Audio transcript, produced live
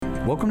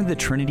Welcome to the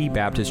Trinity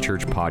Baptist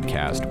Church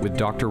podcast with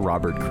Dr.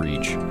 Robert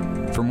Creech.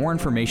 For more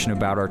information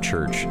about our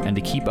church and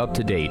to keep up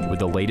to date with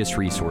the latest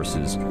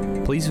resources,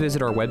 please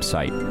visit our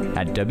website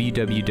at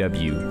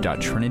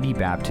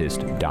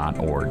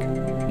www.trinitybaptist.org.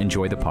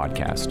 Enjoy the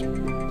podcast.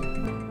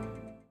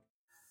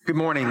 Good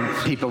morning,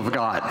 people of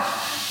God.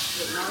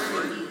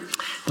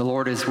 The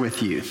Lord is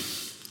with you.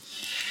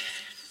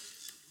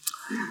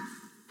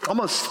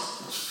 Almost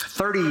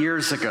 30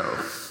 years ago,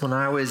 when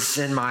I was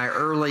in my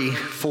early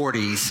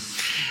 40s,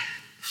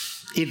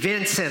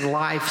 events in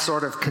life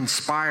sort of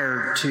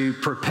conspired to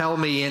propel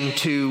me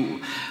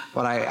into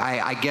what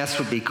I guess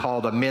would be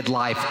called a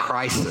midlife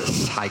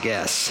crisis, I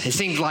guess. It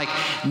seemed like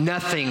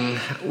nothing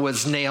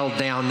was nailed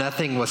down,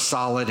 nothing was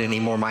solid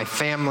anymore. My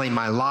family,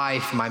 my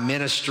life, my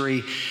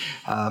ministry,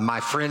 my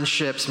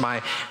friendships,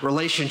 my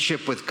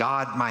relationship with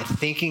God, my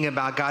thinking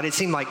about God. It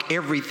seemed like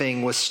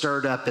everything was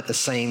stirred up at the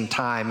same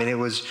time, and it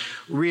was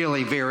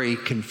really very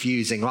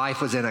confusing.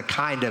 Life was in a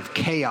kind of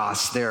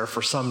chaos there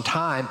for some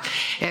time.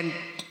 And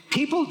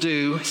people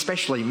do,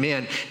 especially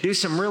men, do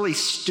some really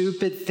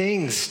stupid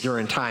things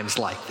during times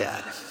like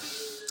that.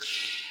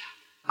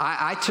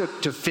 I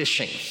took to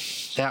fishing.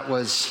 That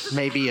was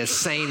maybe as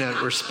sane a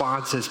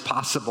response as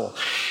possible.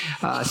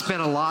 I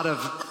spent a lot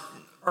of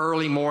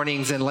early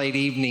mornings and late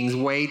evenings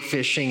wade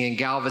fishing in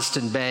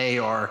Galveston Bay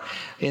or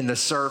in the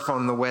surf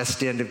on the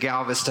west end of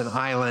Galveston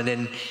Island.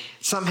 And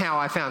somehow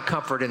I found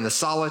comfort in the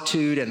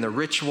solitude and the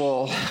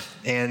ritual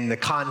and the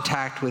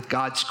contact with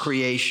God's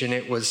creation.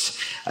 It was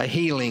a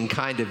healing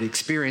kind of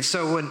experience.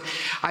 So when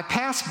I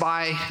passed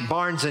by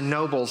Barnes &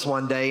 Noble's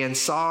one day and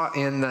saw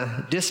in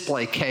the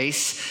display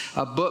case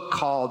a book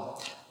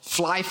called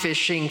Fly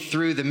Fishing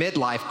Through the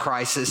Midlife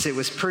Crisis, it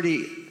was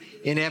pretty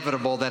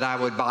inevitable that I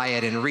would buy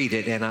it and read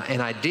it, and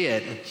I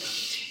did.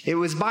 It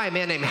was by a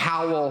man named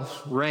Howell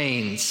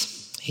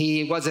Raines.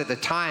 He was at the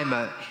time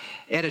an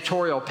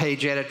editorial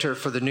page editor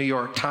for the New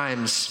York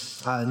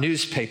Times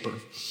newspaper.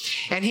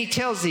 And he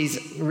tells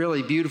these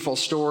really beautiful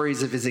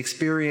stories of his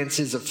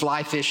experiences of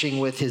fly fishing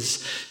with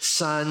his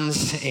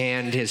sons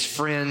and his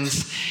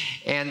friends.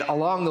 And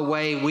along the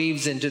way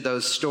weaves into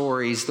those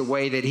stories the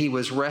way that he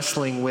was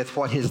wrestling with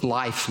what his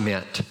life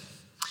meant.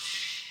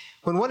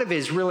 When one of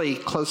his really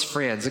close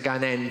friends, a guy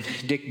named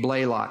Dick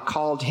Blaylock,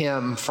 called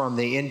him from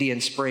the Indian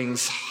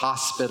Springs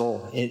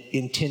Hospital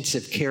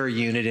intensive care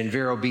unit in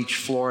Vero Beach,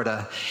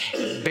 Florida,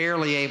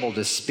 barely able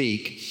to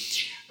speak,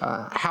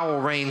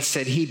 Howell Raines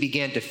said he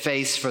began to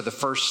face for the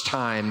first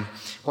time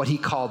what he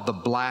called the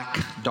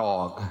black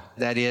dog.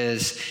 That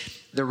is,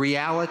 the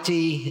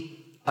reality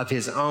of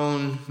his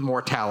own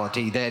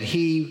mortality, that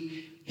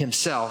he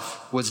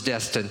himself was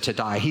destined to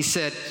die. He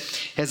said,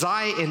 as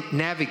I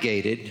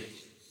navigated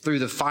through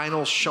the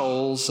final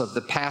shoals of the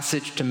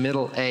passage to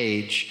middle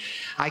age,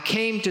 I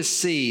came to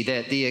see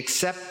that the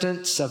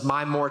acceptance of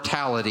my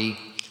mortality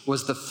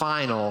was the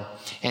final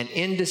and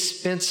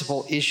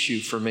indispensable issue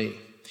for me.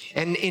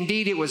 And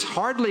indeed, it was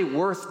hardly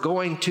worth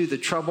going to the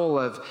trouble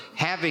of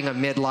having a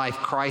midlife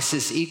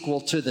crisis equal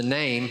to the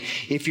name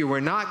if you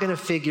were not going to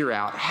figure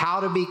out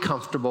how to be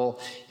comfortable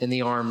in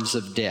the arms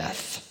of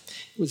death.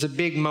 It was a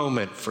big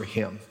moment for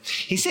him.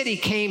 He said he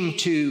came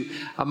to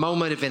a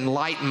moment of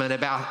enlightenment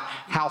about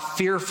how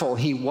fearful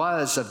he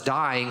was of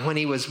dying when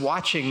he was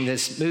watching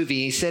this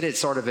movie. He said it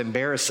sort of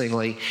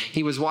embarrassingly.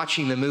 He was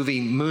watching the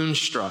movie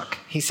Moonstruck.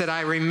 He said,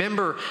 I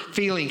remember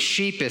feeling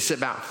sheepish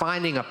about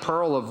finding a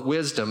pearl of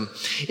wisdom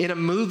in a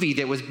movie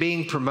that was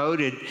being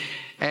promoted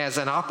as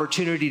an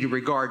opportunity to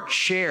regard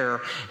Cher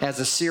as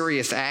a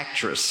serious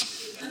actress.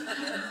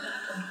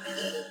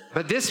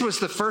 But this was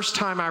the first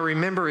time I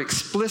remember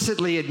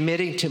explicitly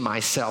admitting to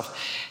myself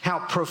how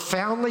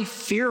profoundly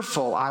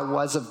fearful I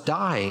was of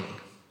dying,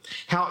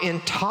 how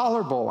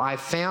intolerable I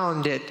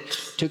found it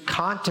to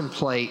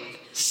contemplate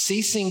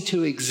ceasing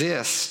to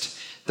exist.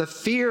 The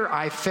fear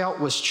I felt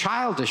was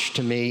childish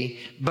to me,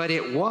 but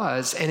it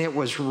was, and it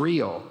was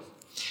real.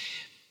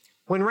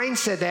 When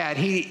Raines said that,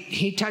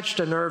 he touched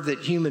a nerve that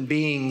human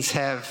beings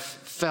have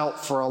felt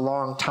for a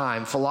long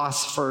time.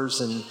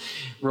 Philosophers and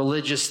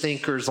religious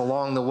thinkers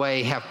along the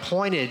way have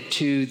pointed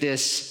to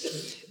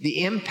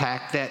the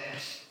impact that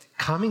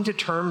coming to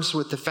terms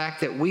with the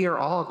fact that we are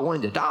all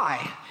going to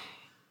die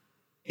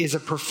is a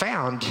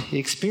profound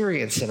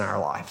experience in our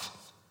life.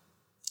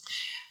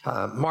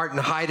 Martin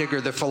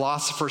Heidegger, the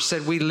philosopher,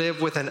 said we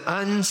live with an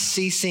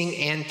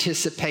unceasing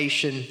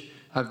anticipation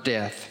of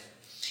death.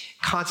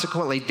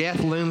 Consequently, death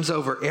looms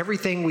over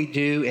everything we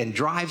do and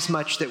drives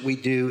much that we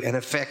do and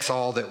affects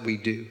all that we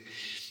do.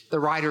 The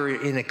writer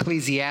in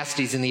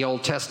Ecclesiastes in the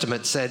Old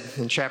Testament said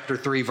in chapter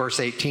 3, verse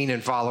 18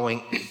 and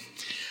following,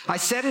 I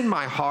said in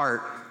my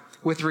heart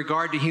with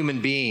regard to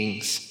human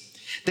beings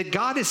that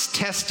God is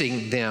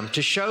testing them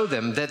to show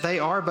them that they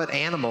are but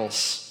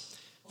animals.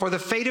 For the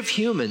fate of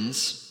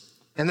humans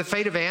and the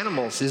fate of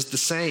animals is the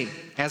same.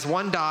 As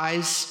one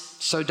dies,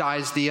 so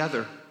dies the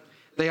other.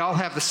 They all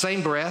have the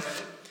same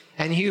breath,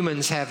 and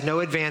humans have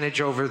no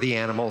advantage over the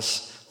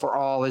animals, for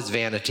all is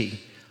vanity.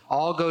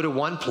 All go to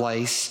one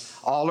place,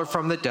 all are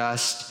from the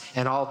dust,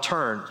 and all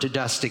turn to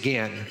dust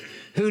again.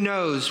 Who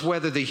knows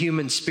whether the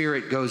human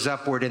spirit goes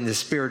upward and the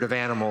spirit of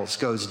animals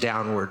goes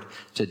downward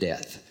to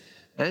death?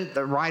 And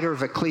the writer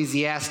of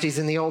Ecclesiastes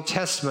in the Old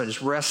Testament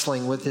is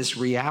wrestling with this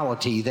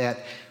reality that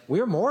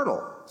we're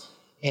mortal,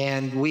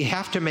 and we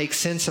have to make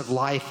sense of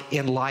life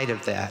in light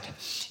of that.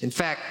 In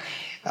fact,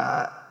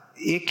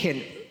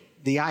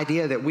 the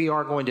idea that we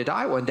are going to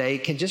die one day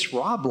can just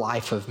rob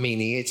life of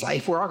meaning. It's like,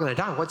 if we're all going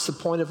to die, what's the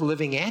point of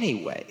living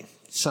anyway?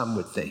 Some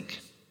would think.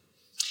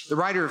 The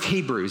writer of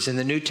Hebrews in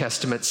the New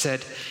Testament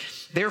said,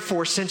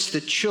 therefore, since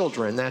the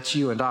children, that's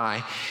you and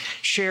I,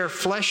 share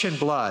flesh and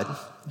blood,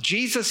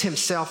 Jesus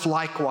himself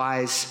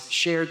likewise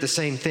shared the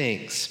same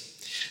things,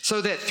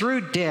 so that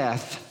through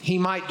death he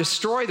might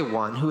destroy the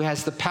one who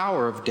has the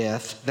power of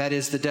death, that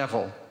is the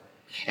devil,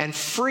 and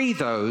free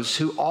those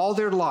who all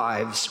their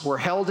lives were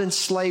held in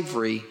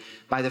slavery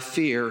by the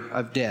fear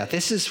of death.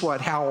 This is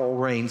what Howell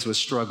Raines was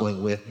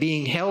struggling with,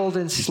 being held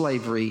in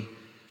slavery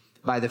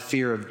by the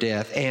fear of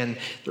death. And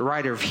the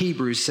writer of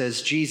Hebrews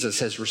says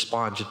Jesus has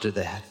responded to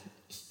that.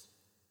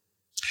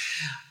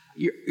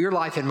 Your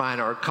life and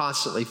mine are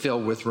constantly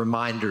filled with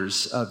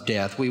reminders of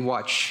death. We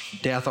watch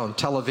death on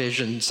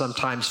television,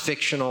 sometimes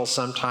fictional,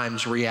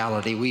 sometimes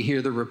reality. We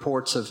hear the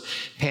reports of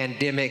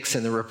pandemics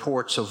and the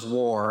reports of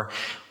war.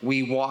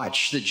 We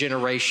watch the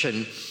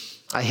generation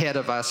ahead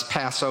of us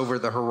pass over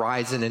the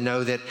horizon and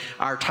know that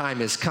our time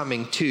is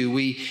coming too.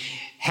 We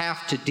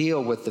have to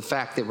deal with the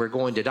fact that we're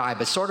going to die,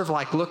 but sort of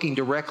like looking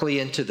directly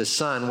into the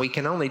sun, we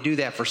can only do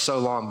that for so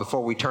long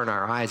before we turn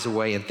our eyes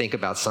away and think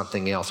about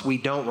something else. We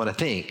don't want to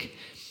think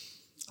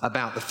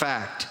about the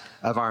fact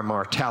of our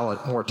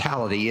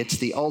mortality. It's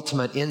the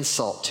ultimate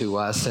insult to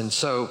us. And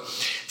so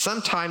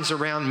sometimes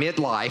around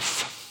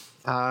midlife,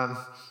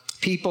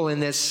 people in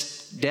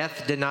this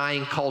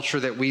death-denying culture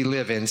that we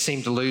live in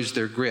seem to lose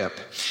their grip.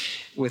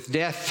 With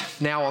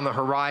death now on the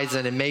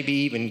horizon and maybe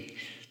even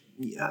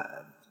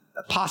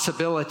a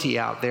possibility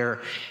out there,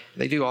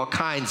 they do all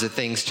kinds of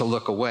things to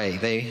look away.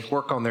 They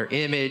work on their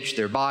image,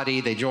 their body,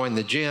 they join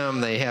the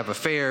gym, they have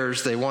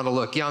affairs, they want to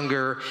look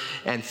younger,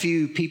 and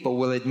few people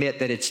will admit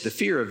that it's the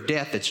fear of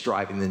death that's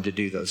driving them to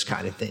do those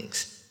kind of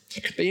things.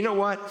 But you know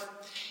what?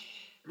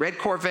 Red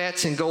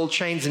Corvettes and gold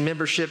chains and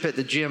membership at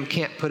the gym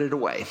can't put it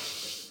away.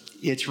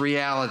 It's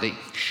reality.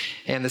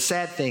 And the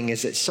sad thing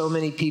is that so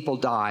many people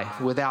die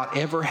without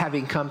ever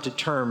having come to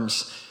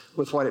terms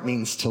with what it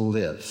means to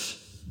live.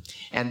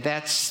 And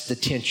that's the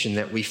tension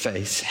that we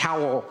face.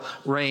 Howell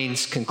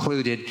Raines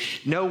concluded,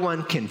 no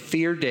one can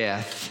fear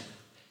death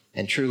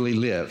and truly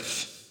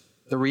live.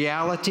 The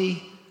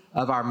reality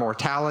of our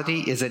mortality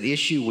is an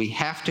issue we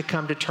have to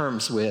come to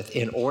terms with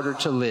in order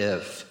to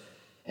live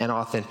an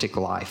authentic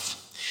life.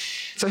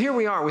 So here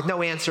we are with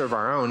no answer of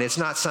our own. It's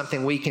not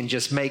something we can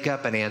just make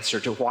up an answer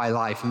to why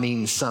life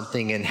means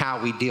something and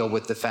how we deal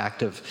with the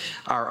fact of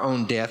our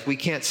own death. We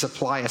can't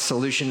supply a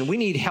solution. We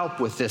need help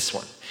with this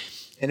one.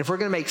 And if we're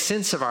going to make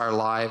sense of our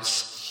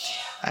lives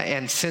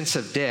and sense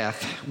of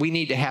death, we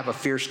need to have a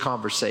fierce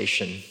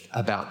conversation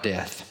about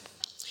death.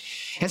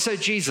 And so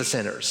Jesus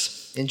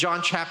enters. In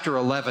John chapter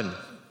 11,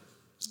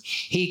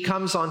 he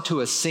comes onto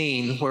a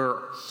scene where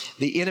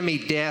the enemy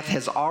death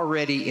has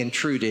already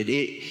intruded.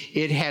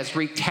 It has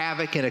wreaked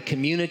havoc in a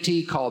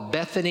community called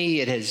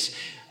Bethany. It has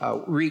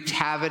wreaked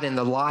havoc in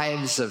the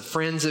lives of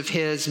friends of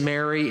his,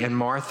 Mary and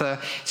Martha,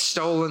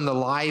 stolen the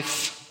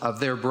life of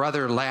their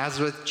brother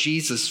Lazarus.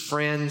 Jesus'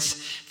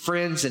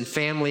 friends and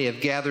family have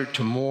gathered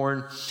to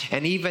mourn.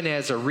 And even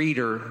as a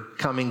reader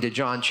coming to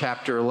John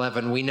chapter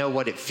 11, we know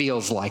what it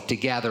feels like to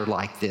gather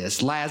like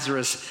this.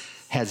 Lazarus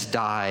has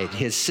died.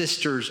 His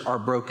sisters are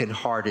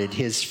brokenhearted.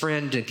 His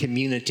friend and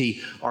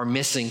community are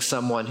missing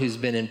someone who's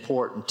been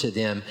important to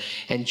them.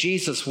 And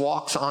Jesus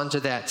walks onto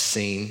that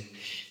scene,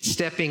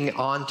 stepping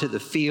onto the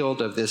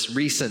field of this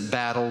recent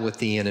battle with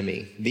the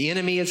enemy. The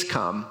enemy has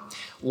come.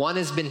 One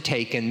has been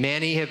taken.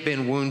 Many have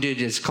been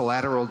wounded as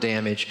collateral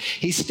damage.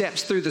 He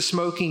steps through the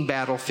smoking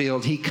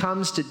battlefield. He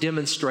comes to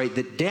demonstrate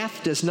that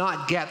death does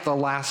not get the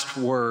last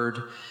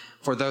word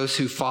for those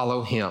who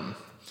follow him.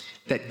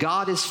 That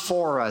God is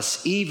for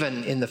us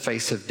even in the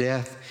face of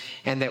death,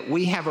 and that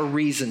we have a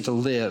reason to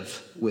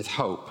live with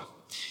hope.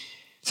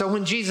 So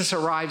when Jesus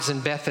arrives in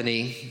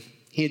Bethany,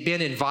 he had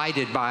been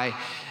invited by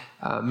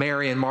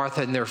Mary and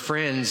Martha and their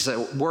friends.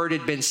 Word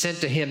had been sent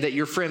to him that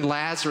your friend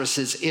Lazarus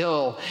is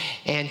ill,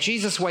 and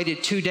Jesus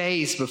waited 2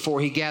 days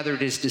before he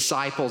gathered his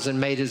disciples and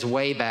made his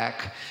way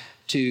back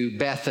to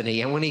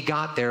Bethany. And when he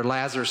got there,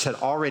 Lazarus had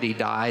already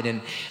died,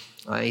 and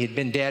he had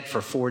been dead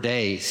for 4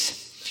 days.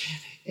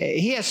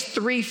 He has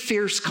 3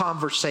 fierce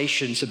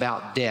conversations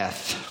about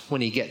death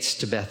when he gets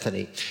to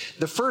Bethany.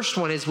 The first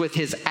one is with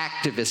his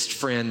activist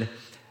friend,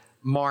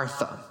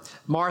 Martha.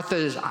 Martha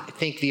is, I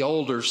think, the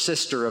older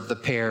sister of the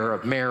pair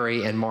of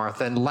Mary and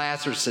Martha, and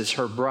Lazarus is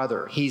her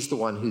brother. He's the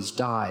one who's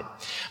died.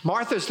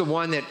 Martha's the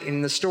one that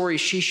in the story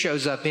she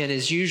shows up in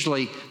is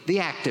usually the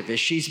activist.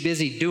 She's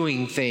busy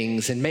doing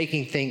things and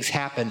making things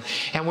happen.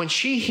 And when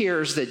she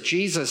hears that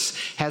Jesus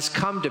has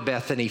come to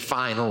Bethany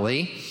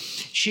finally,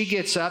 she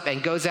gets up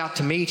and goes out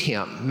to meet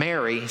him.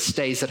 Mary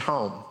stays at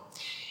home.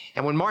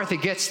 And when Martha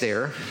gets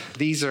there,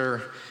 these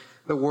are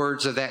the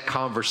words of that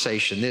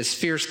conversation, this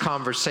fierce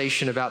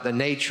conversation about the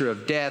nature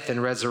of death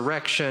and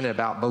resurrection,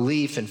 about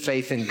belief and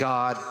faith in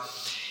God.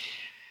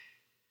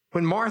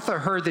 When Martha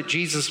heard that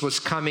Jesus was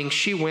coming,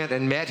 she went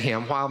and met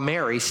him while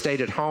Mary stayed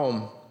at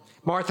home.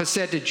 Martha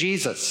said to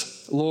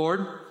Jesus,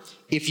 "Lord,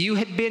 if you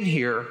had been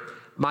here,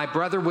 my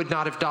brother would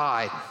not have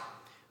died.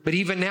 But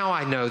even now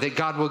I know that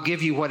God will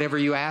give you whatever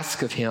you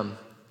ask of him."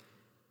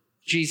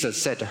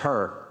 Jesus said to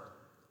her,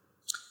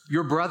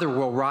 "Your brother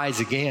will rise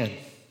again."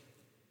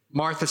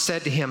 Martha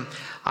said to him,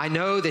 "I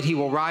know that he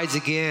will rise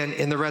again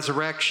in the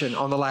resurrection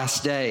on the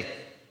last day."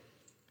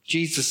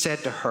 Jesus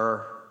said to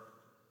her,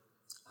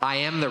 "I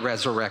am the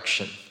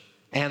resurrection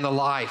and the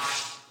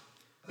life.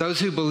 Those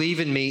who believe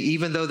in me,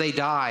 even though they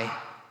die,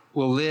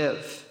 will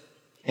live.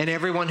 And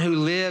everyone who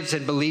lives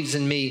and believes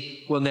in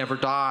me will never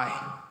die.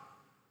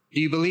 Do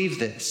you believe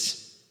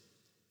this?"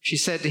 She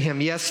said to him,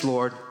 "Yes,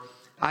 Lord.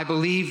 I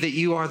believe that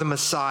you are the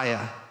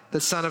Messiah, the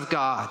Son of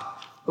God,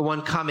 the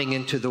one coming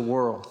into the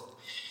world."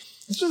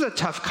 This was a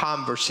tough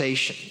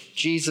conversation.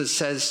 Jesus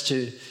says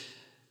to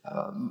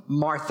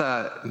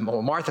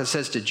Martha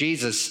says to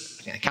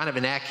Jesus, kind of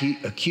an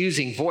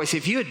accusing voice,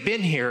 "If you had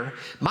been here,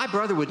 my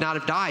brother would not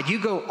have died. You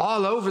go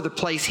all over the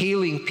place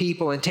healing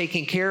people and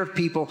taking care of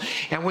people.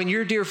 And when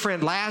your dear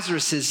friend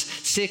Lazarus is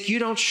sick, you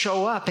don't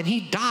show up, and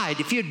he died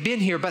if you had been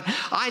here. But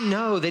I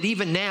know that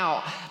even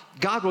now,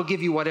 God will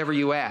give you whatever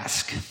you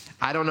ask."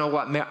 I don't know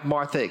what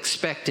Martha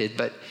expected,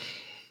 but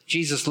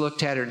Jesus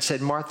looked at her and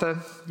said,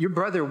 "Martha, your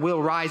brother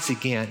will rise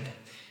again."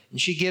 And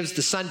she gives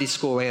the Sunday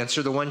school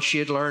answer, the one she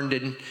had learned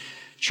in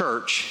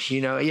church.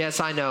 "Yes,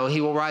 I know,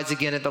 he will rise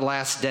again at the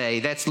last day."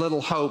 That's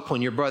little hope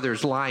when your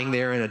brother's lying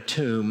there in a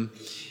tomb.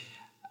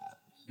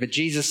 But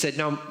Jesus said,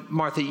 "No,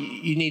 Martha,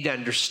 you need to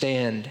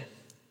understand.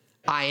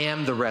 I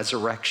am the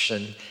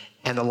resurrection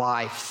and the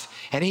life.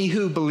 And he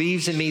who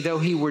believes in me, though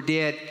he were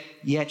dead,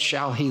 yet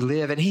shall he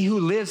live. And he who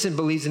lives and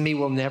believes in me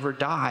will never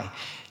die.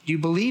 Do you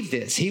believe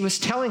this?" He was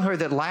telling her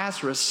that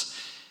Lazarus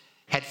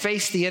had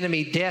faced the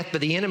enemy death,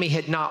 but the enemy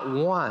had not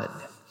won.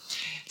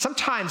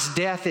 Sometimes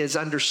death is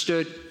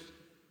understood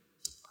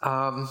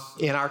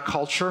in our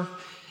culture,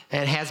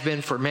 and has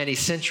been for many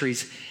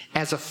centuries,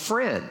 as a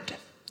friend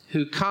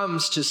who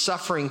comes to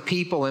suffering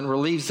people and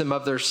relieves them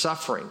of their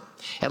suffering.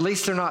 At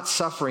least they're not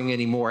suffering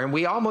anymore, and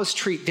we almost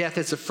treat death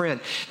as a friend.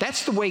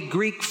 That's the way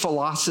Greek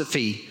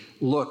philosophy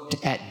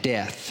looked at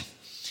death.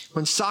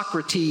 When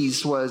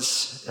Socrates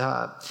was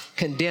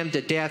condemned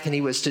to death and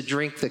he was to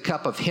drink the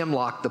cup of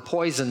hemlock, the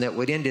poison that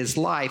would end his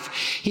life,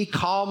 he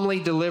calmly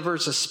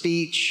delivers a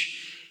speech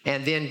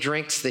and then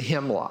drinks the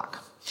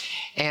hemlock.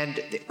 And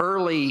the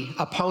early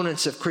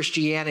opponents of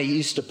Christianity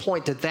used to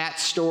point to that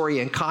story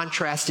and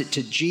contrast it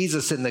to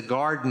Jesus in the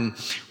garden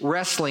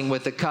wrestling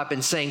with the cup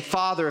and saying,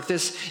 "Father, if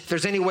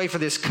there's any way for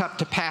this cup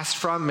to pass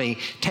from me,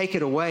 take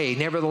it away.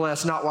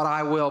 Nevertheless, not what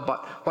I will,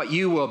 but what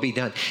you will be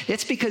done."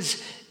 It's because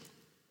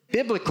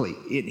biblically,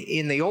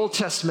 in the Old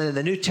Testament and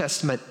the New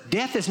Testament,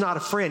 death is not a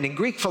friend. In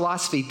Greek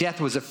philosophy,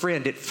 death was a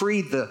friend. It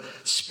freed the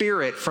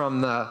spirit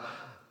from the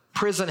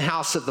prison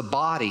house of the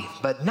body,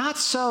 but not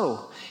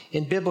so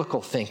in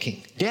biblical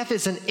thinking. Death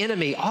is an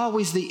enemy,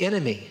 always the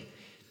enemy.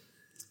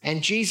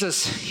 And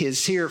Jesus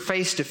is here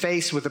face to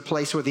face with a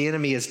place where the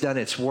enemy has done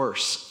its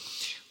worst.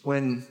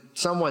 When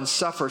someone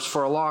suffers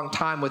for a long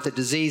time with a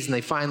disease and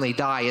they finally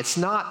die, it's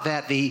not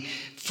that the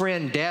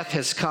friend death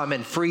has come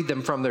and freed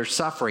them from their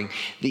suffering.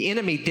 The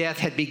enemy death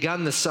had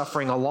begun the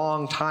suffering a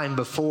long time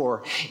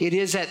before. It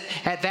is at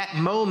that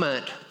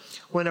moment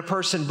when a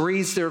person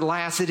breathes their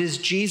last, it is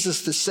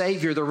Jesus, the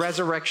Savior, the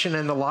resurrection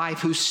and the life,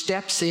 who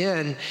steps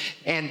in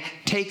and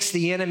takes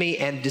the enemy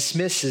and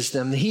dismisses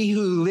them. "He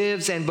who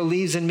lives and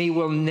believes in me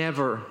will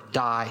never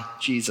die,"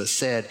 Jesus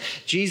said.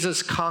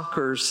 Jesus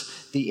conquers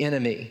the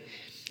enemy.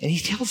 And he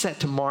tells that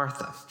to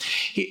Martha.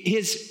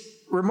 His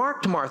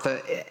remark to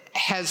Martha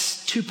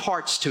has two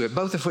parts to it,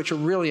 both of which are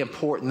really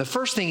important. The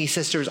first thing he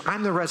says to her is,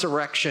 "I'm the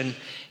resurrection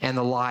and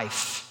the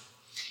life.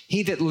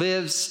 He that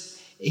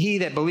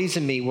believes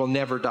in me will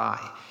never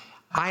die.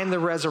 I am the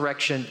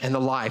resurrection and the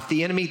life."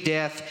 The enemy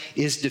death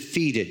is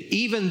defeated.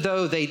 Even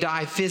though they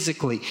die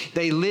physically,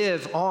 they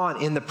live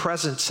on in the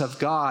presence of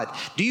God.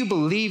 Do you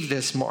believe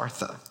this,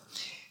 Martha?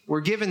 We're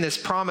given this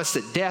promise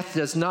that death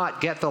does not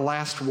get the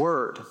last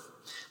word.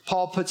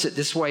 Paul puts it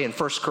this way in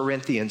 1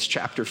 Corinthians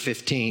chapter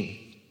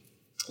 15.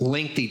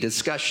 Lengthy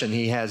discussion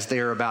he has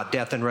there about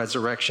death and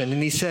resurrection.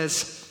 And he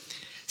says,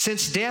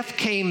 "Since death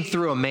came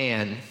through a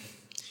man,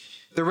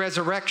 the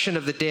resurrection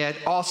of the dead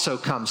also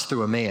comes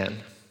through a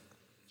man.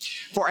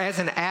 For as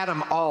in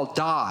Adam all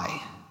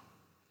die,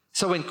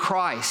 so in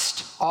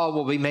Christ all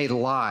will be made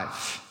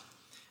alive.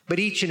 But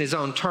each in his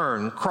own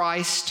turn,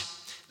 Christ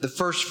the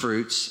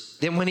firstfruits,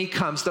 then when he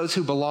comes, those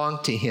who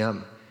belong to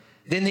him.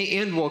 Then the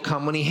end will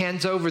come when he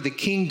hands over the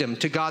kingdom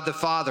to God the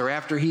Father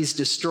after he's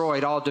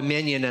destroyed all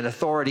dominion and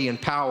authority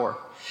and power.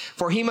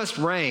 For he must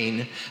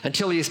reign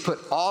until he has put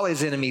all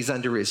his enemies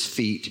under his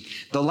feet.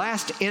 The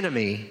last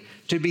enemy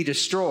to be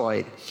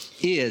destroyed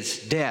is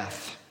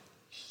death.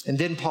 And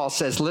then Paul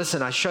says,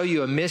 listen, I show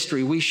you a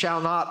mystery. We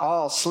shall not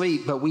all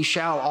sleep, but we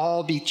shall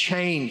all be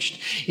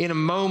changed in a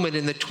moment,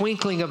 in the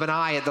twinkling of an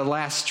eye, at the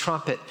last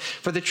trumpet.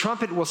 For the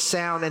trumpet will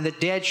sound, and the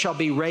dead shall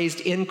be raised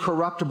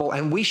incorruptible,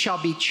 and we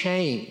shall be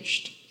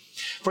changed.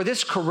 For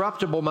this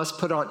corruptible must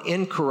put on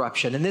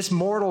incorruption, and this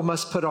mortal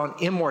must put on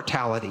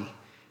immortality.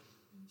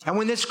 And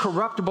when this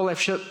corruptible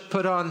have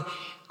put on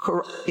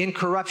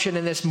incorruption,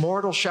 and this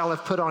mortal shall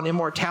have put on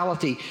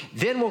immortality,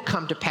 then will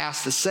come to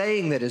pass the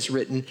saying that is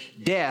written,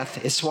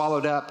 death is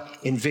swallowed up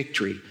in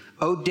victory.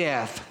 O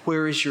death,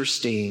 where is your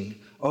sting?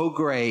 O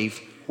grave,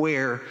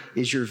 where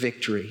is your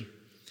victory?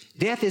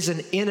 Death is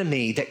an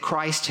enemy that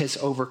Christ has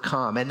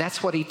overcome, and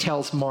that's what he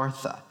tells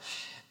Martha.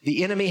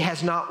 The enemy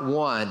has not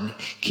won.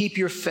 Keep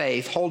your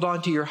faith. Hold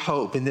on to your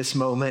hope in this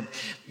moment,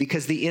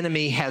 because the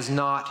enemy has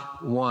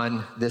not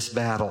won this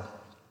battle.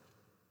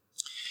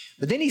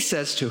 But then he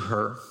says to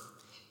her,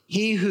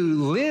 he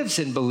who lives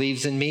and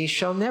believes in me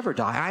shall never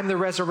die. I am the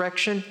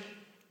resurrection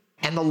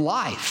and the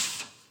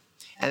life.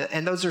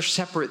 And those are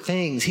separate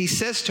things. He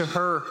says to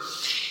her,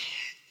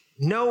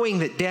 knowing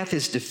that death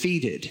is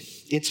defeated,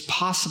 it's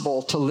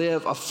possible to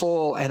live a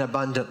full and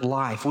abundant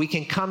life. We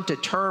can come to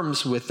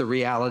terms with the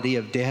reality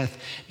of death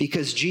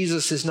because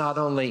Jesus is not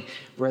only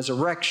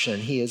resurrection,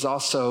 he is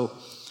also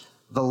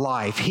the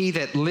life. He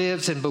that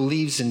lives and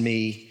believes in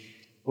me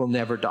will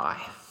never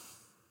die.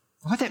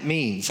 What that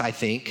means, I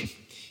think,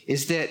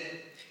 is that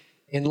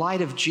in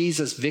light of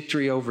Jesus'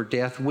 victory over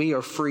death, we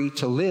are free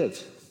to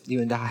live,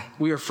 you and I.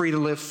 We are free to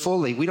live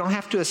fully. We don't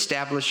have to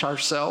establish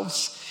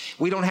ourselves.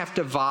 We don't have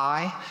to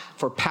vie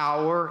for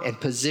power and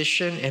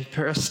position and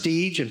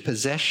prestige and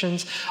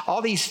possessions.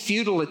 All these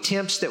futile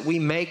attempts that we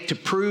make to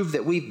prove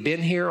that we've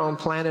been here on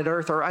planet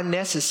Earth are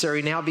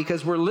unnecessary now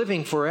because we're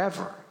living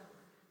forever.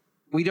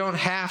 We don't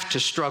have to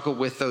struggle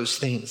with those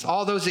things.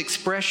 All those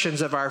expressions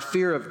of our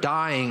fear of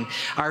dying,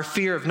 our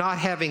fear of not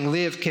having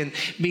lived can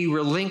be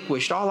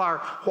relinquished. All our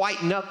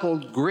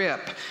white-knuckled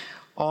grip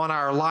on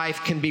our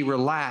life can be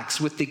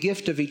relaxed. With the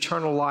gift of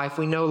eternal life,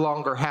 we no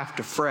longer have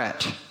to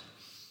fret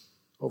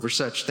over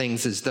such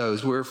things as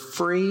those. We're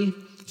free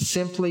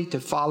simply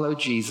to follow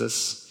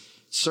Jesus,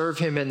 serve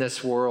him in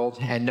this world,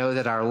 and know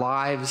that our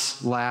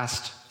lives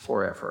last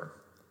forever.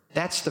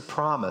 That's the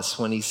promise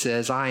when he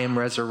says, I am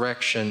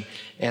resurrection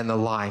and the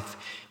life.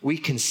 We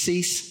can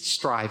cease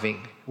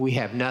striving. We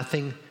have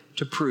nothing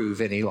to prove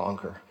any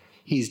longer.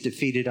 He's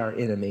defeated our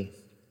enemy.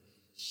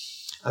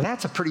 Now,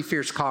 that's a pretty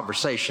fierce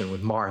conversation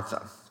with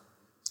Martha.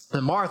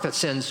 And Martha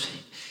sends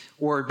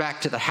word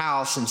back to the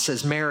house and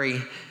says, Mary,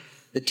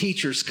 the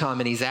teacher's come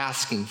and he's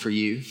asking for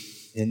you.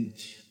 And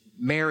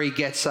Mary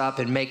gets up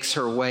and makes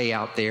her way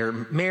out there.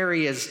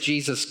 Mary is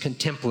Jesus'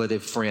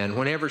 contemplative friend.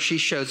 Whenever she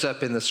shows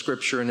up in the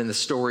scripture and in the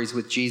stories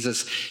with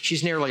Jesus,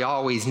 she's nearly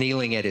always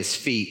kneeling at his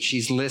feet.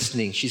 She's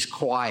listening. She's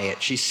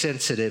quiet. She's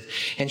sensitive.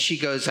 And she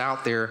goes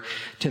out there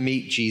to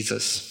meet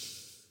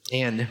Jesus.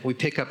 And we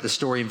pick up the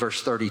story in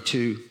verse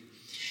 32.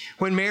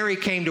 When Mary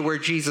came to where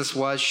Jesus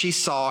was, she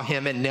saw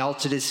him and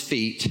knelt at his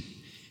feet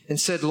and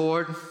said,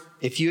 Lord,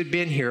 if you had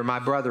been here, my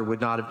brother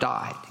would not have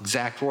died.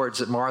 Exact words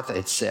that Martha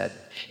had said.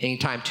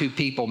 Anytime two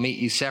people meet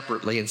you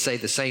separately and say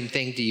the same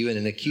thing to you in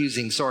an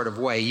accusing sort of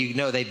way, you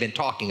know they've been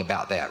talking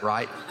about that,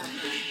 right?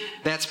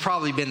 That's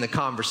probably been the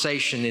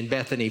conversation in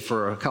Bethany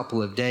for a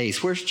couple of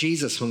days. Where's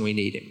Jesus when we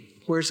need him?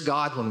 Where's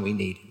God when we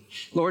need him?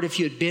 Lord, if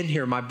you had been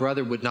here, my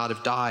brother would not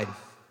have died.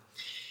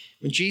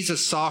 When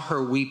Jesus saw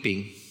her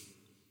weeping,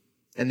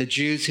 and the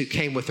Jews who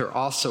came with her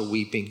also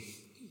weeping,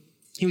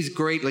 he was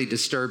greatly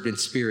disturbed in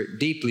spirit,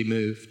 deeply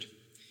moved.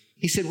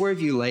 He said, where have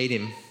you laid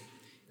him?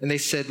 And they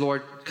said,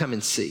 Lord, come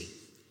and see.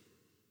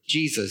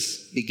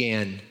 Jesus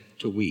began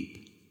to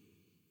weep.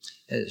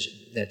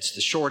 That's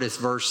the shortest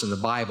verse in the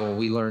Bible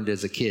we learned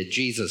as a kid.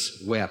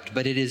 Jesus wept.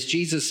 But it is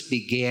Jesus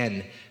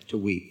began to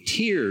weep.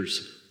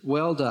 Tears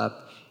welled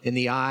up in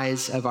the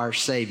eyes of our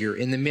Savior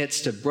in the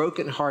midst of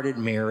brokenhearted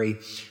Mary,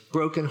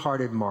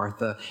 brokenhearted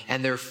Martha,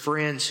 and their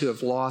friends who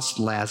have lost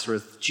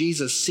Lazarus.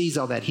 Jesus sees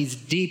all that. He's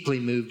deeply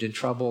moved and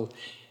troubled,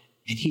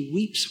 and he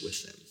weeps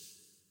with them.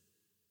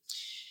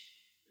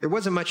 There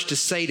wasn't much to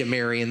say to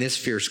Mary in this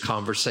fierce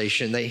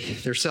conversation.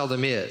 There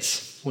seldom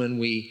is when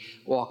we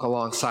walk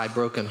alongside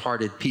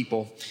brokenhearted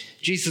people.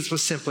 Jesus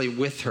was simply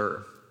with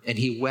her, and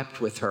he wept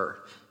with her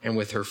and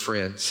with her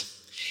friends.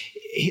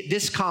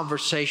 This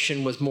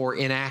conversation was more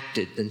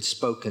enacted than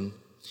spoken.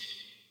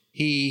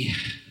 He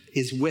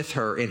is with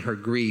her in her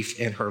grief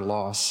and her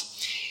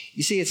loss.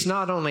 You see, it's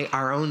not only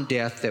our own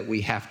death that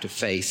we have to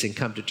face and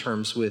come to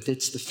terms with.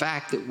 It's the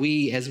fact that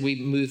we, as we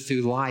move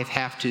through life,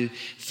 have to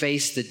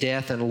face the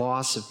death and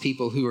loss of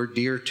people who are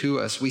dear to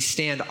us. We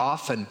stand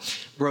often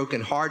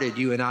brokenhearted,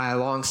 you and I,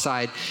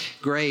 alongside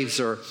graves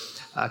or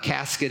a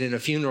casket in a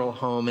funeral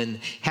home and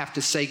have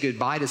to say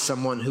goodbye to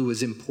someone who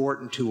was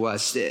important to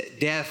us.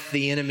 Death,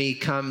 the enemy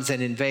comes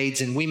and invades,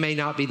 and we may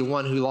not be the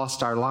one who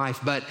lost our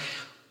life, but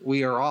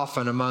we are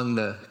often among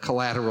the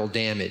collateral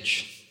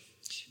damage.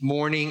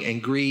 Mourning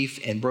and grief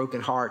and broken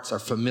hearts are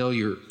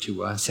familiar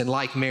to us. And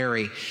like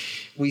Mary,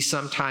 we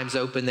sometimes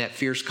open that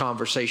fierce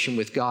conversation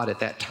with God at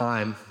that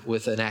time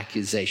with an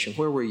accusation.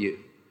 Where were you?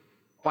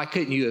 Why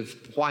couldn't you have?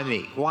 Why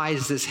me? Why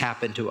has this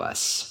happened to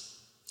us?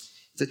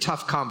 It's a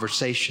tough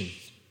conversation.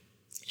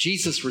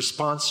 Jesus'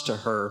 response to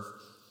her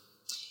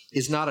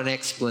is not an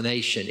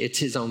explanation. It's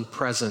his own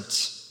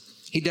presence.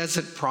 He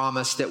doesn't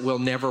promise that we'll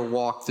never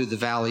walk through the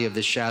valley of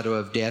the shadow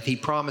of death. He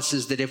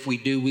promises that if we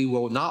do, we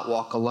will not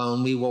walk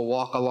alone. We will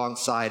walk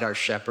alongside our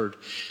shepherd.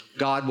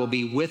 God will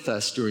be with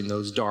us during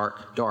those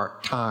dark,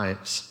 dark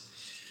times.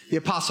 The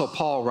Apostle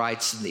Paul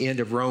writes in the end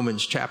of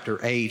Romans chapter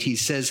 8, he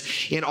says,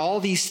 "In all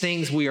these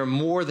things we are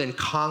more than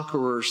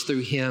conquerors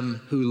through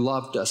him who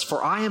loved us.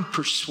 For I am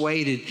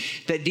persuaded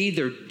that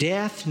neither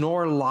death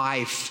nor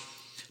life,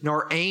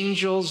 nor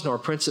angels, nor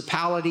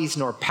principalities,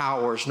 nor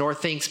powers, nor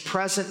things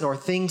present, nor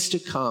things to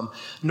come,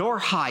 nor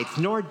height,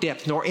 nor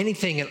depth, nor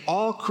anything in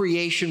all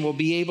creation will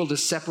be able to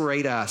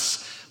separate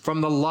us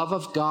from the love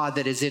of God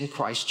that is in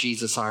Christ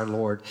Jesus our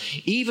Lord."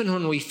 Even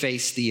when we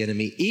face the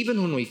enemy,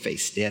 even when we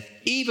face death,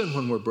 even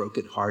when we're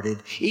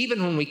brokenhearted,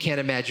 even when we can't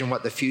imagine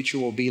what the future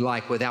will be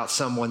like without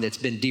someone that's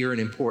been dear and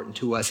important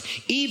to us,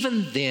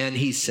 even then,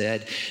 he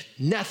said,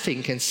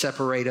 nothing can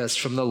separate us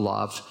from the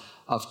love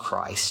of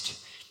Christ.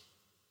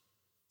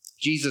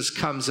 Jesus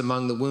comes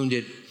among the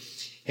wounded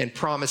and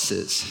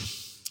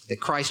promises that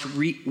Christ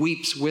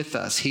weeps with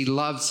us. He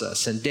loves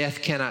us, and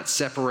death cannot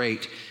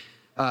separate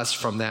us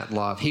from that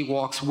love. He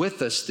walks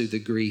with us through the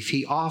grief.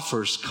 He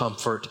offers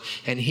comfort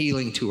and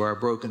healing to our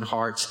broken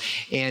hearts.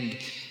 And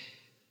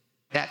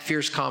that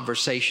fierce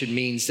conversation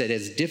means that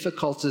as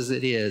difficult as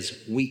it is,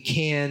 we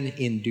can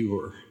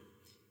endure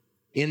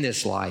in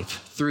this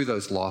life through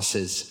those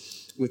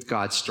losses with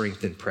God's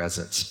strength and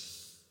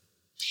presence.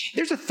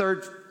 There's a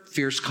third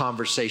fierce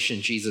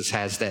conversation Jesus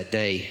has that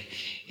day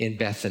in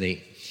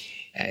Bethany.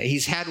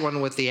 He's had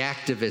one with the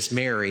activist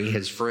Mary,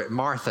 his friend,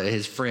 Martha,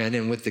 his friend,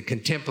 and with the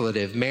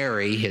contemplative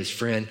Mary, his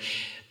friend.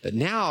 But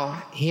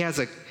now he has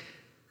a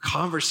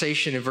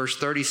conversation in verse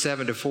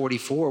 37 to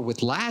 44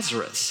 with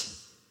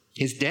Lazarus,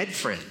 his dead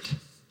friend,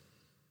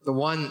 the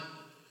one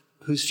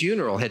whose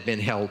funeral had been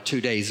held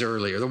 2 days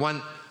earlier, the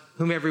one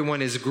whom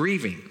everyone is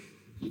grieving.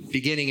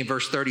 Beginning in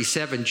verse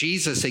 37,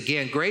 Jesus,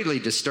 again greatly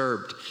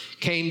disturbed,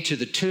 came to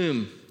the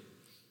tomb.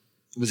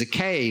 It was a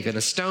cave, and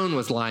a stone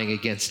was lying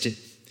against it.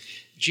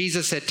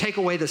 Jesus said, "Take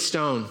away the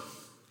stone."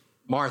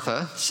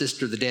 Martha,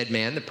 sister of the dead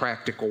man, the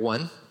practical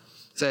one,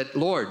 said,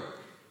 "Lord,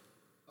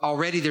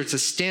 already there's a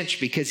stench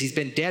because he's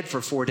been dead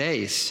for 4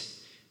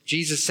 days."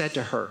 Jesus said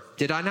to her,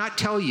 "Did I not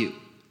tell you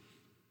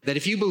that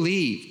if you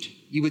believed,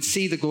 you would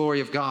see the glory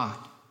of God?"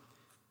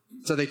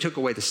 So they took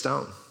away the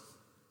stone.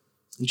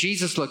 And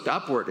Jesus looked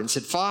upward and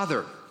said,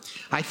 "Father,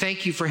 I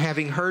thank you for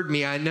having heard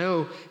me. I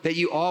know that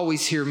you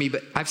always hear me,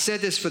 but I've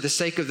said this for the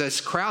sake of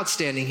this crowd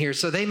standing here,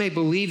 so they may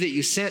believe that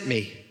you sent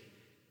me."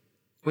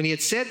 When he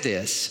had said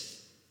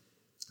this,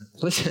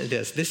 listen to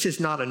this. This is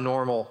not a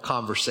normal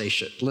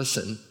conversation.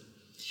 Listen.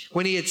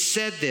 When he had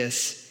said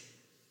this,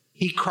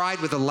 he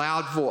cried with a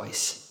loud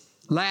voice,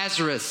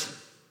 "Lazarus,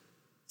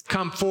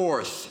 come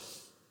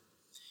forth."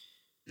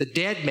 The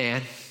dead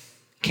man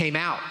came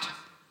out,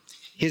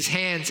 his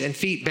hands and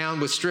feet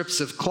bound with strips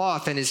of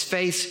cloth, and his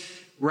face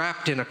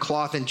wrapped in a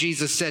cloth. And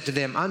Jesus said to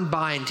them,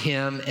 "Unbind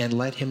him and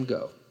let him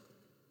go."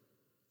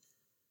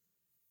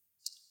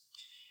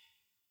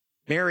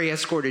 Mary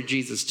escorted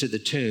Jesus to the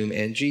tomb,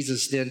 and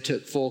Jesus then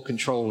took full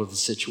control of the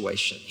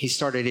situation. He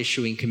started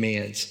issuing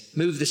commands.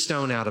 "Move the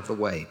stone out of the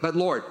way." "But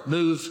Lord,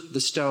 move the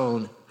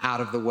stone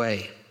out of the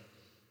way."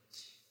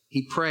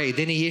 He prayed.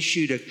 Then he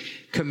issued a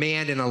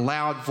command in a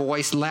loud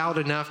voice, loud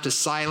enough to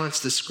silence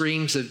the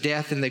screams of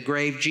death in the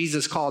grave.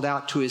 Jesus called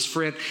out to his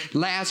friend,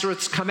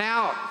 "Lazarus, come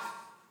out."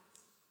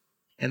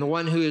 And the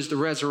one who is the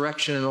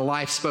resurrection and the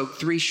life spoke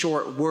 3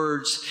 short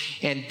words,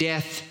 and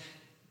death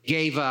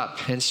gave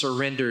up and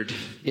surrendered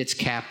its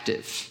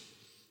captive.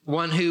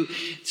 One who,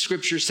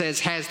 Scripture says,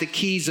 has the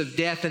keys of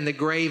death and the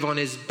grave on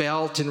his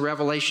belt in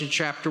Revelation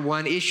chapter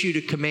 1, issued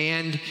a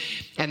command,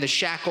 and the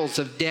shackles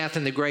of death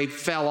and the grave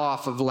fell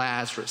off of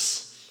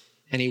Lazarus,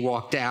 and he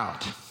walked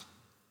out.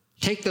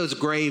 "Take those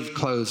grave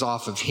clothes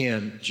off of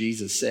him,"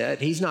 Jesus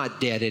said. "He's not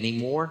dead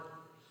anymore."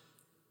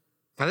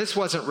 Now, this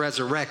wasn't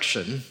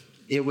resurrection.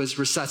 It was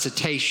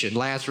resuscitation.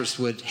 Lazarus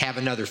would have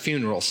another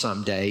funeral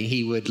someday.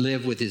 He would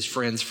live with his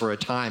friends for a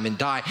time and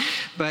die.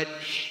 But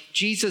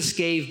Jesus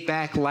gave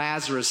back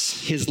Lazarus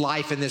his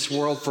life in this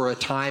world for a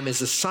time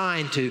as a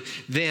sign to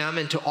them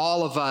and to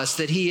all of us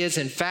that he is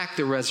in fact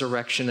the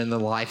resurrection and the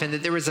life, and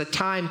that there is a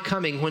time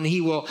coming when he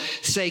will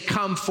say,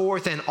 "Come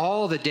forth," and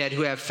all the dead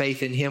who have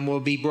faith in him will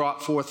be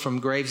brought forth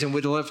from graves and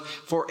would live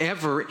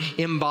forever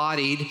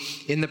embodied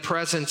in the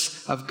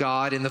presence of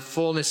God, in the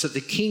fullness of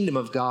the kingdom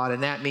of God,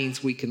 and that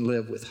means we can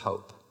live with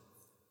hope.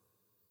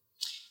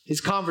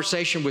 His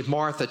conversation with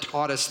Martha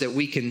taught us that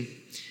we can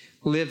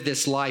live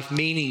this life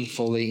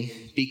meaningfully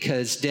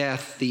because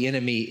death, the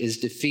enemy, is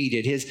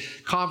defeated. His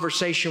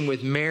conversation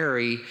with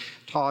Mary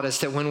taught us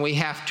that when we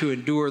have to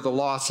endure the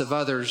loss of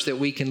others, that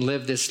we can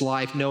live this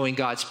life knowing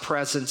God's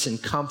presence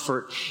and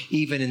comfort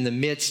even in the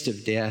midst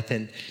of death.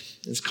 And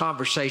this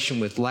conversation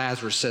with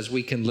Lazarus says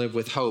we can live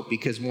with hope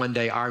because one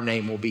day our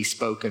name will be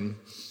spoken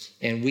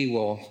and we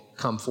will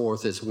come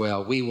forth as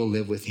well. We will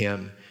live with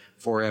him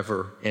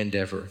forever and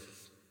ever.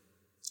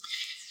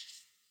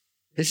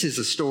 This is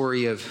a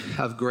story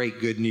of great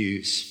good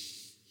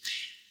news.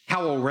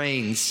 Howell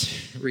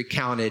Raines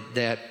recounted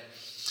that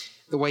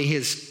the way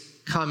his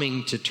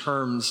coming to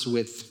terms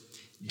with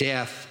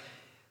death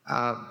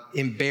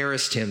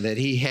embarrassed him, that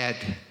he had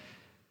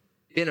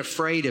been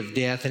afraid of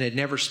death and had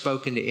never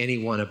spoken to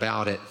anyone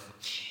about it.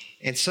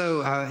 And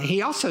so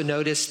he also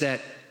noticed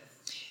that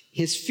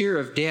his fear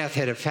of death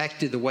had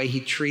affected the way he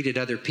treated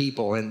other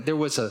people. And there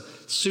was a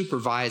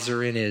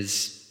supervisor in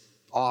his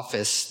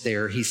office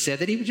there, he said,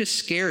 that he was just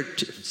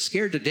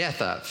scared to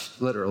death of,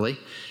 literally,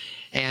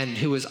 and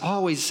who was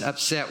always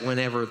upset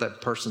whenever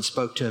that person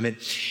spoke to him. And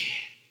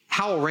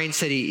Howell Raines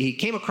said he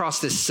came across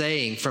this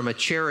saying from a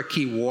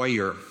Cherokee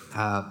warrior.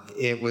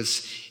 It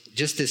was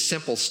just this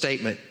simple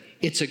statement,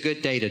 "It's a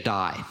good day to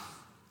die."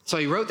 So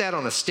he wrote that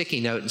on a sticky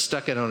note and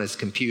stuck it on his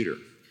computer.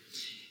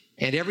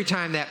 And every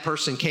time that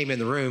person came in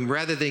the room,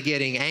 rather than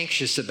getting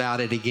anxious about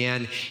it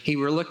again, he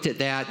would look at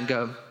that and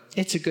go,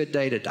 "It's a good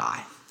day to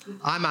die.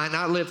 I might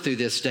not live through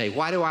this day.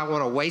 Why do I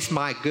want to waste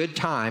my good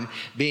time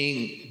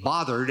being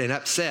bothered and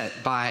upset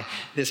by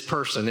this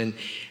person?" And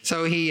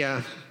so he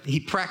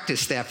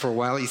practiced that for a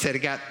while. He said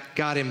it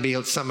got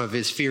him some of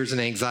his fears and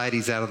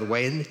anxieties out of the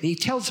way. And he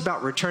tells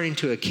about returning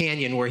to a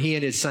canyon where he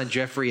and his son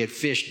Jeffrey had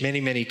fished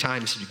many, many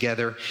times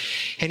together.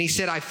 And he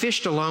said, "I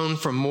fished alone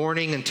from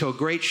morning until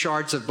great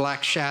shards of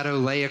black shadow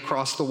lay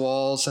across the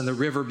walls and the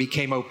river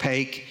became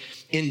opaque,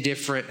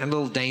 indifferent, and a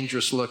little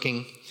dangerous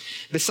looking.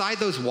 Beside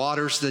those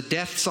waters, the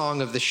death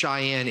song of the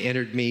Cheyenne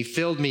entered me,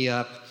 filled me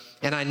up,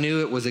 and I knew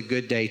it was a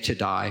good day to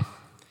die.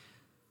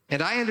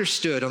 And I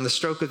understood on the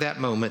stroke of that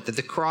moment that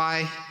the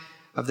cry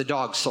of the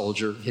dog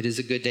soldier, 'It is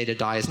a good day to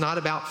die,' is not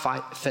about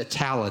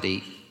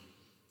fatality,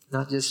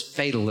 not just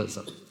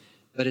fatalism,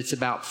 but it's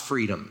about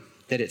freedom,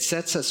 that it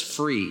sets us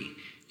free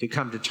to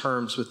come to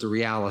terms with the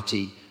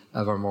reality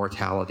of our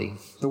mortality."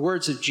 The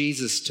words of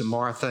Jesus to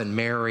Martha and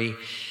Mary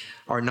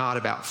are not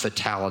about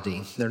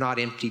fatality. They're not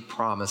empty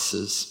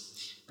promises.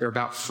 They're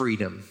about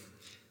freedom.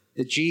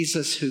 That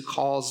Jesus, who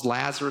calls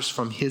Lazarus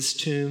from his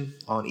tomb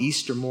on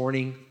Easter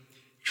morning,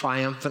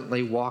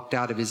 triumphantly walked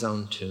out of his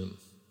own tomb.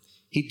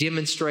 He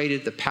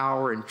demonstrated the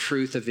power and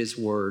truth of his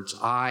words,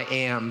 "I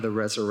am the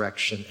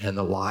resurrection and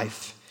the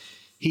life."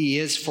 He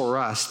is for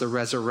us the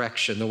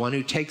resurrection, the one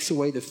who takes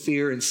away the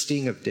fear and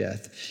sting of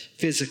death,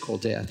 physical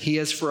death. He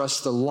is for us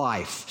the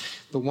life,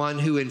 the one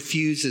who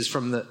infuses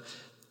from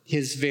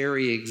his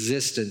very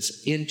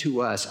existence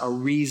into us a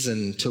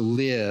reason to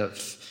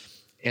live,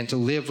 and to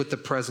live with the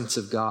presence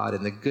of God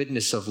and the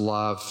goodness of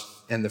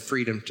love and the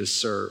freedom to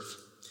serve.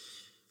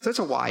 So it's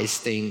a wise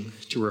thing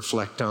to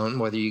reflect on,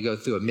 whether you go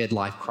through a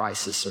midlife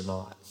crisis or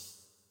not.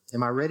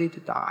 Am I ready to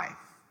die?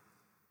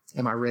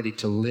 Am I ready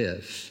to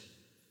live?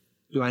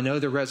 Do I know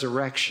the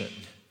resurrection?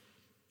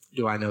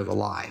 Do I know the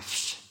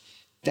life?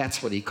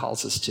 That's what he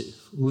calls us to,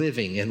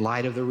 living in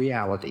light of the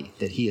reality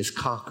that he has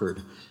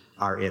conquered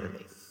our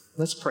enemy.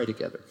 Let's pray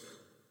together.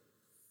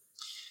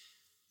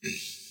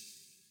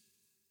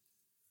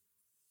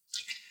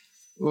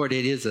 Lord,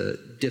 it is a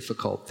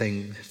difficult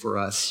thing for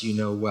us, you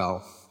know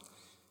well.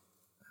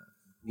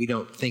 We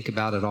don't think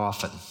about it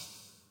often.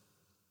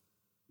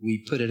 We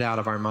put it out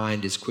of our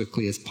mind as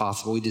quickly as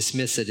possible. We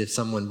dismiss it if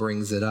someone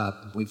brings it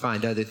up. We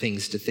find other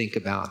things to think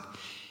about,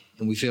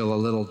 and we feel a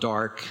little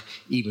dark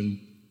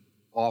even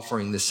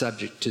offering the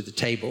subject to the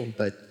table.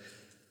 But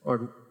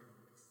Lord,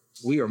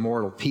 we are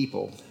mortal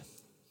people,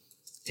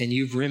 and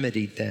you've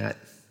remedied that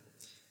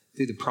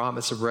through the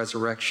promise of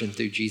resurrection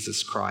through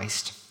Jesus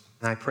Christ.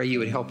 And I pray you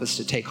would help us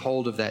to take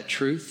hold of that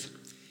truth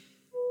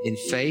in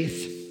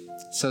faith,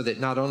 so that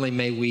not only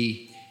may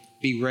we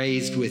be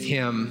raised with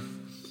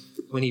him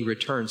when he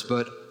returns,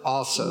 but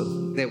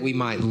also that we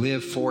might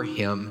live for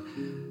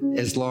him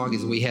as long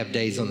as we have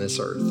days on this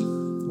earth.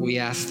 We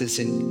ask this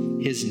in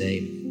his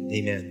name.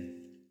 Amen.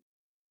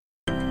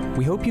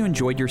 We hope you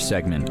enjoyed your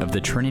segment of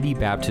the Trinity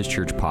Baptist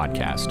Church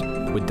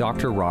podcast with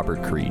Dr.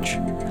 Robert Creech.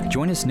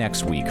 Join us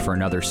next week for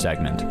another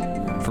segment.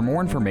 For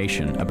more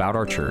information about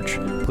our church,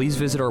 please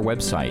visit our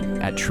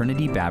website at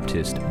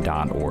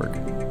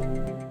trinitybaptist.org.